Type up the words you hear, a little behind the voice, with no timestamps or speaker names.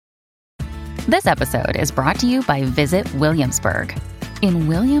This episode is brought to you by Visit Williamsburg. In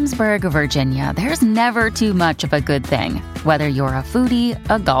Williamsburg, Virginia, there's never too much of a good thing. Whether you're a foodie,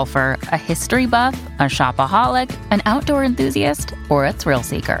 a golfer, a history buff, a shopaholic, an outdoor enthusiast, or a thrill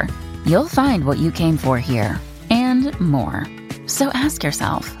seeker, you'll find what you came for here and more. So ask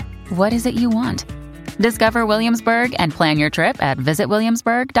yourself, what is it you want? Discover Williamsburg and plan your trip at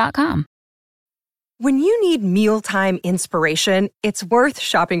visitwilliamsburg.com. When you need mealtime inspiration, it's worth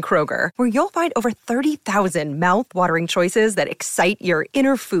shopping Kroger, where you'll find over 30,000 mouth-watering choices that excite your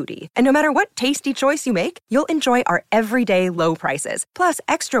inner foodie. And no matter what tasty choice you make, you'll enjoy our everyday low prices, plus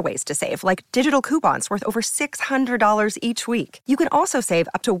extra ways to save, like digital coupons worth over $600 each week. You can also save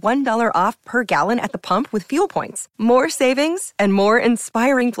up to $1 off per gallon at the pump with fuel points. More savings and more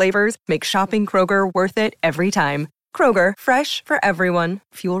inspiring flavors make shopping Kroger worth it every time. Kroger, fresh for everyone.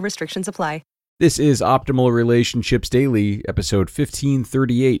 Fuel restrictions apply. This is Optimal Relationships Daily, episode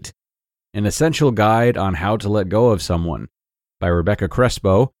 1538, An Essential Guide on How to Let Go of Someone, by Rebecca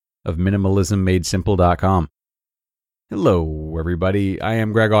Crespo of MinimalismMadeSimple.com. Hello, everybody. I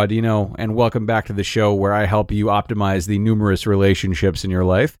am Greg Audino, and welcome back to the show where I help you optimize the numerous relationships in your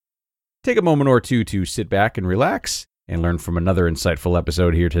life. Take a moment or two to sit back and relax and learn from another insightful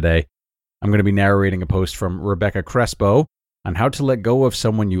episode here today. I'm going to be narrating a post from Rebecca Crespo on how to let go of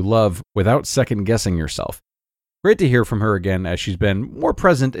someone you love without second-guessing yourself. Great to hear from her again, as she's been more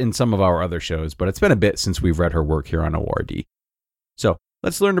present in some of our other shows, but it's been a bit since we've read her work here on ORD. So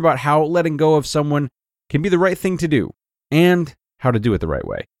let's learn about how letting go of someone can be the right thing to do, and how to do it the right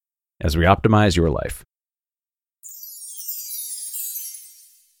way, as we optimize your life.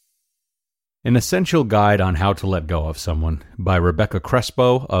 An Essential Guide on How to Let Go of Someone, by Rebecca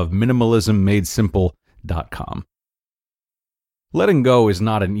Crespo of MinimalismMadeSimple.com. Letting go is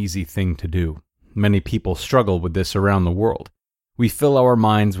not an easy thing to do. Many people struggle with this around the world. We fill our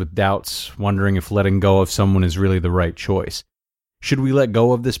minds with doubts, wondering if letting go of someone is really the right choice. Should we let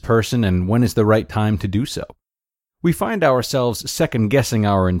go of this person, and when is the right time to do so? We find ourselves second-guessing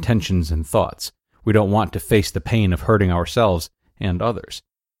our intentions and thoughts. We don't want to face the pain of hurting ourselves and others.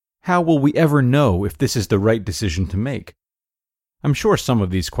 How will we ever know if this is the right decision to make? I'm sure some of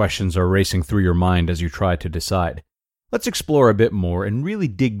these questions are racing through your mind as you try to decide. Let's explore a bit more and really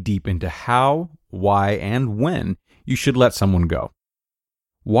dig deep into how, why, and when you should let someone go.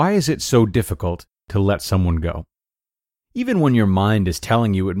 Why is it so difficult to let someone go? Even when your mind is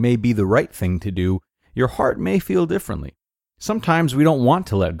telling you it may be the right thing to do, your heart may feel differently. Sometimes we don't want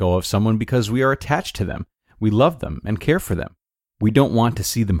to let go of someone because we are attached to them. We love them and care for them. We don't want to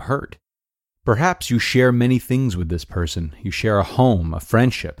see them hurt. Perhaps you share many things with this person. You share a home, a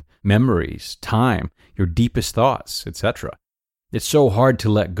friendship, memories, time, your deepest thoughts, etc. It's so hard to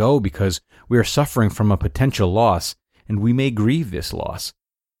let go because we are suffering from a potential loss, and we may grieve this loss.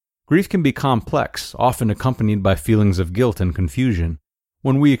 Grief can be complex, often accompanied by feelings of guilt and confusion.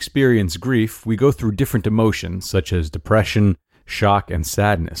 When we experience grief, we go through different emotions such as depression, shock, and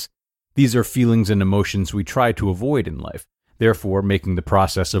sadness. These are feelings and emotions we try to avoid in life, therefore making the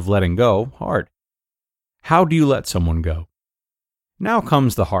process of letting go hard. How do you let someone go? Now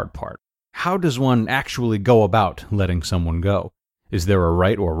comes the hard part. How does one actually go about letting someone go? Is there a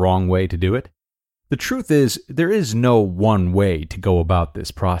right or wrong way to do it? The truth is, there is no one way to go about this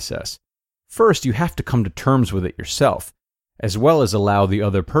process. First, you have to come to terms with it yourself, as well as allow the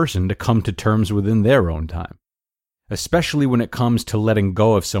other person to come to terms within their own time, especially when it comes to letting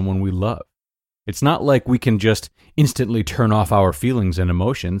go of someone we love. It's not like we can just instantly turn off our feelings and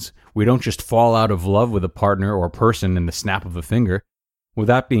emotions. We don't just fall out of love with a partner or person in the snap of a finger. With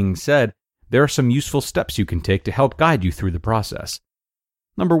that being said, there are some useful steps you can take to help guide you through the process.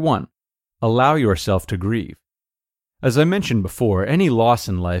 Number 1, allow yourself to grieve. As I mentioned before, any loss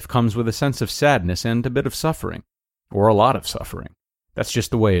in life comes with a sense of sadness and a bit of suffering, or a lot of suffering. That's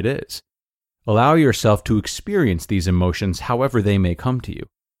just the way it is. Allow yourself to experience these emotions however they may come to you.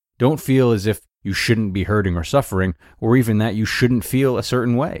 Don't feel as if you shouldn't be hurting or suffering, or even that you shouldn't feel a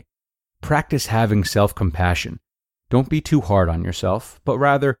certain way. Practice having self-compassion. Don't be too hard on yourself, but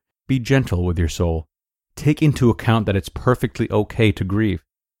rather be gentle with your soul. Take into account that it's perfectly okay to grieve.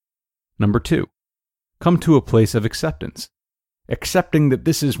 Number 2, come to a place of acceptance. Accepting that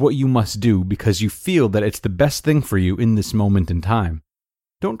this is what you must do because you feel that it's the best thing for you in this moment in time.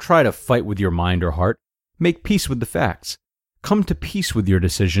 Don't try to fight with your mind or heart. Make peace with the facts. Come to peace with your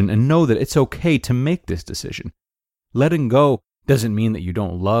decision and know that it's okay to make this decision. Letting go doesn't mean that you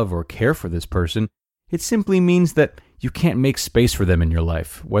don't love or care for this person. It simply means that you can't make space for them in your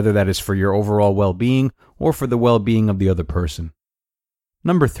life, whether that is for your overall well-being or for the well-being of the other person.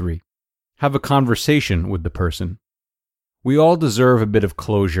 Number 3, have a conversation with the person. We all deserve a bit of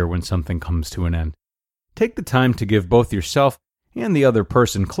closure when something comes to an end. Take the time to give both yourself and the other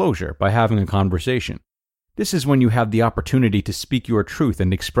person closure by having a conversation. This is when you have the opportunity to speak your truth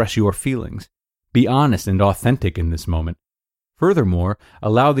and express your feelings. Be honest and authentic in this moment. Furthermore,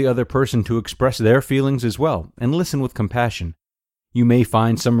 allow the other person to express their feelings as well, and listen with compassion. You may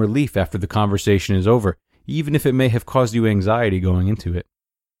find some relief after the conversation is over, even if it may have caused you anxiety going into it.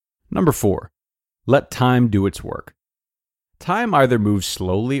 Number 4. Let time do its work. Time either moves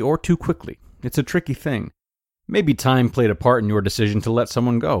slowly or too quickly. It's a tricky thing. Maybe time played a part in your decision to let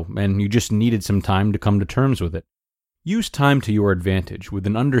someone go, and you just needed some time to come to terms with it. Use time to your advantage, with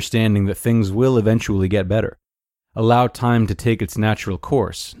an understanding that things will eventually get better. Allow time to take its natural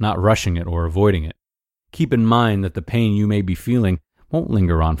course, not rushing it or avoiding it. Keep in mind that the pain you may be feeling won't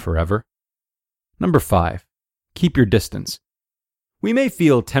linger on forever. Number 5. Keep your distance. We may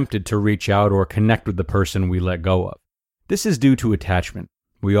feel tempted to reach out or connect with the person we let go of. This is due to attachment.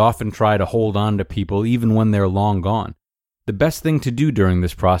 We often try to hold on to people even when they're long gone. The best thing to do during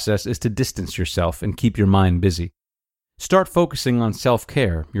this process is to distance yourself and keep your mind busy. Start focusing on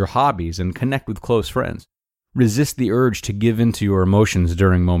self-care, your hobbies, and connect with close friends. Resist the urge to give in to your emotions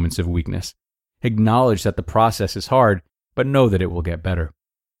during moments of weakness. Acknowledge that the process is hard, but know that it will get better.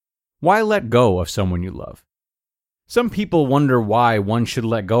 Why let go of someone you love? Some people wonder why one should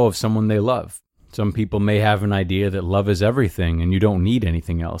let go of someone they love. Some people may have an idea that love is everything and you don't need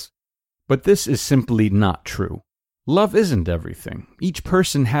anything else. But this is simply not true. Love isn't everything. Each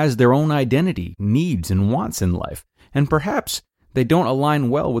person has their own identity, needs, and wants in life, and perhaps they don't align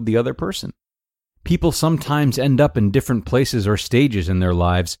well with the other person. People sometimes end up in different places or stages in their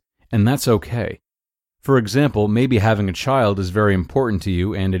lives, and that's okay. For example, maybe having a child is very important to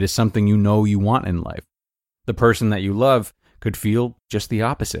you and it is something you know you want in life. The person that you love could feel just the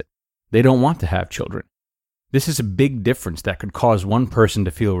opposite. They don't want to have children. This is a big difference that could cause one person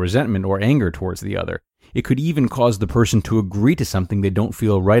to feel resentment or anger towards the other. It could even cause the person to agree to something they don't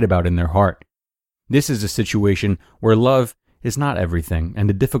feel right about in their heart. This is a situation where love is not everything, and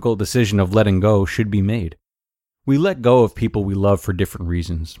a difficult decision of letting go should be made. We let go of people we love for different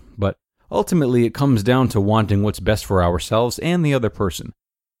reasons, but ultimately it comes down to wanting what's best for ourselves and the other person.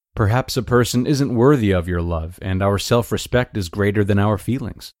 Perhaps a person isn't worthy of your love, and our self-respect is greater than our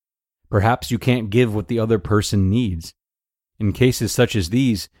feelings. Perhaps you can't give what the other person needs. In cases such as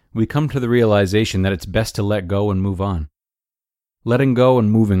these, we come to the realization that it's best to let go and move on. Letting go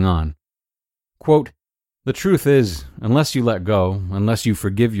and moving on. Quote, "The truth is, unless you let go, unless you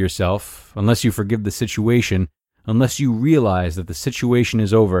forgive yourself, unless you forgive the situation, unless you realize that the situation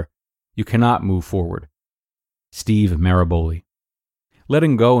is over, you cannot move forward." Steve Maraboli.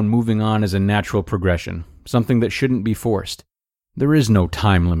 Letting go and moving on is a natural progression, something that shouldn't be forced. There is no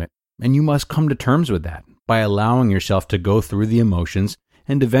time limit, and you must come to terms with that by allowing yourself to go through the emotions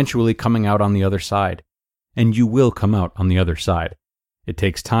and eventually coming out on the other side. And you will come out on the other side. It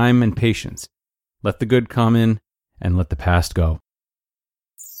takes time and patience. Let the good come in, and let the past go.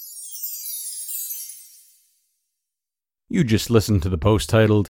 You just listened to the post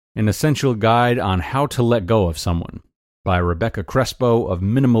titled, "An Essential Guide on How to Let Go of Someone" by Rebecca Crespo of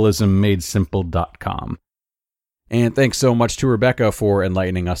minimalismmadesimple.com. And thanks so much to Rebecca for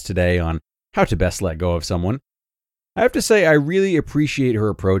enlightening us today on how to best let go of someone. I have to say, I really appreciate her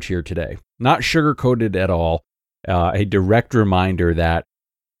approach here today. Not sugar-coated at all. A direct reminder that,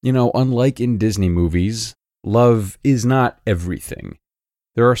 unlike in Disney movies, love is not everything.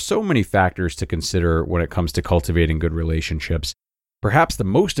 There are so many factors to consider when it comes to cultivating good relationships, perhaps the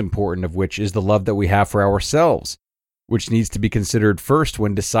most important of which is the love that we have for ourselves, which needs to be considered first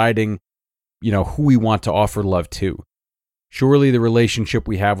when deciding, who we want to offer love to. Surely the relationship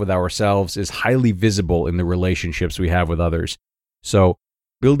we have with ourselves is highly visible in the relationships we have with others. So,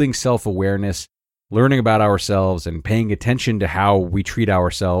 building self-awareness, learning about ourselves, and paying attention to how we treat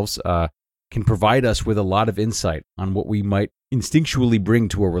ourselves can provide us with a lot of insight on what we might instinctually bring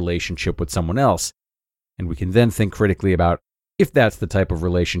to a relationship with someone else. And we can then think critically about if that's the type of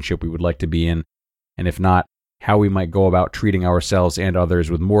relationship we would like to be in, and if not, how we might go about treating ourselves and others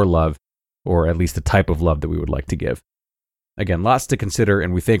with more love, or at least the type of love that we would like to give. Again, lots to consider,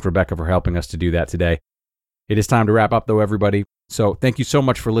 and we thank Rebecca for helping us to do that today. It is time to wrap up, though, everybody. So thank you so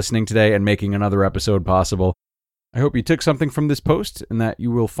much for listening today and making another episode possible. I hope you took something from this post and that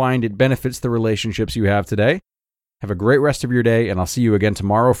you will find it benefits the relationships you have today. Have a great rest of your day, and I'll see you again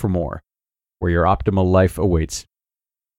tomorrow for more, where your optimal life awaits.